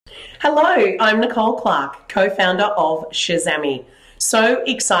Hello, I'm Nicole Clark, co-founder of Shazamme. So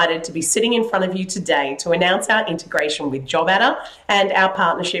excited to be sitting in front of you today to announce our integration with Jobadder and our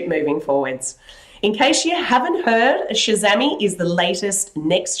partnership moving forwards. In case you haven't heard, Shazamme is the latest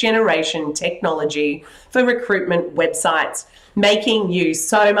next generation technology for recruitment websites, making you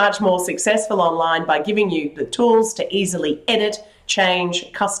so much more successful online by giving you the tools to easily edit,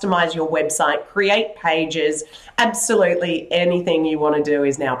 change, customize your website, create pages. Absolutely anything you want to do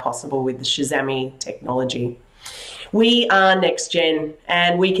is now possible with the Shazamme technology. We are next gen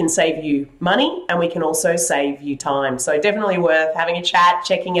and we can save you money and we can also save you time. So definitely worth having a chat,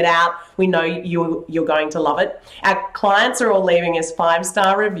 checking it out. We know you're going to love it. Our clients are all leaving us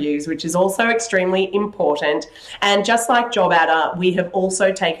 5-star reviews, which is also extremely important. And just like Jobadder, we have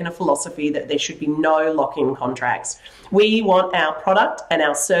also taken a philosophy that there should be no lock-in contracts. We want our product and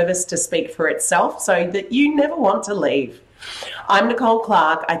our service to speak for itself so that you never want to leave. I'm Nicole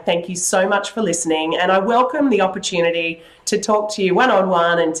Clark. I thank you so much for listening, and I welcome the opportunity to talk to you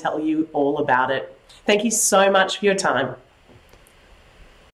one-on-one and tell you all about it. Thank you so much for your time.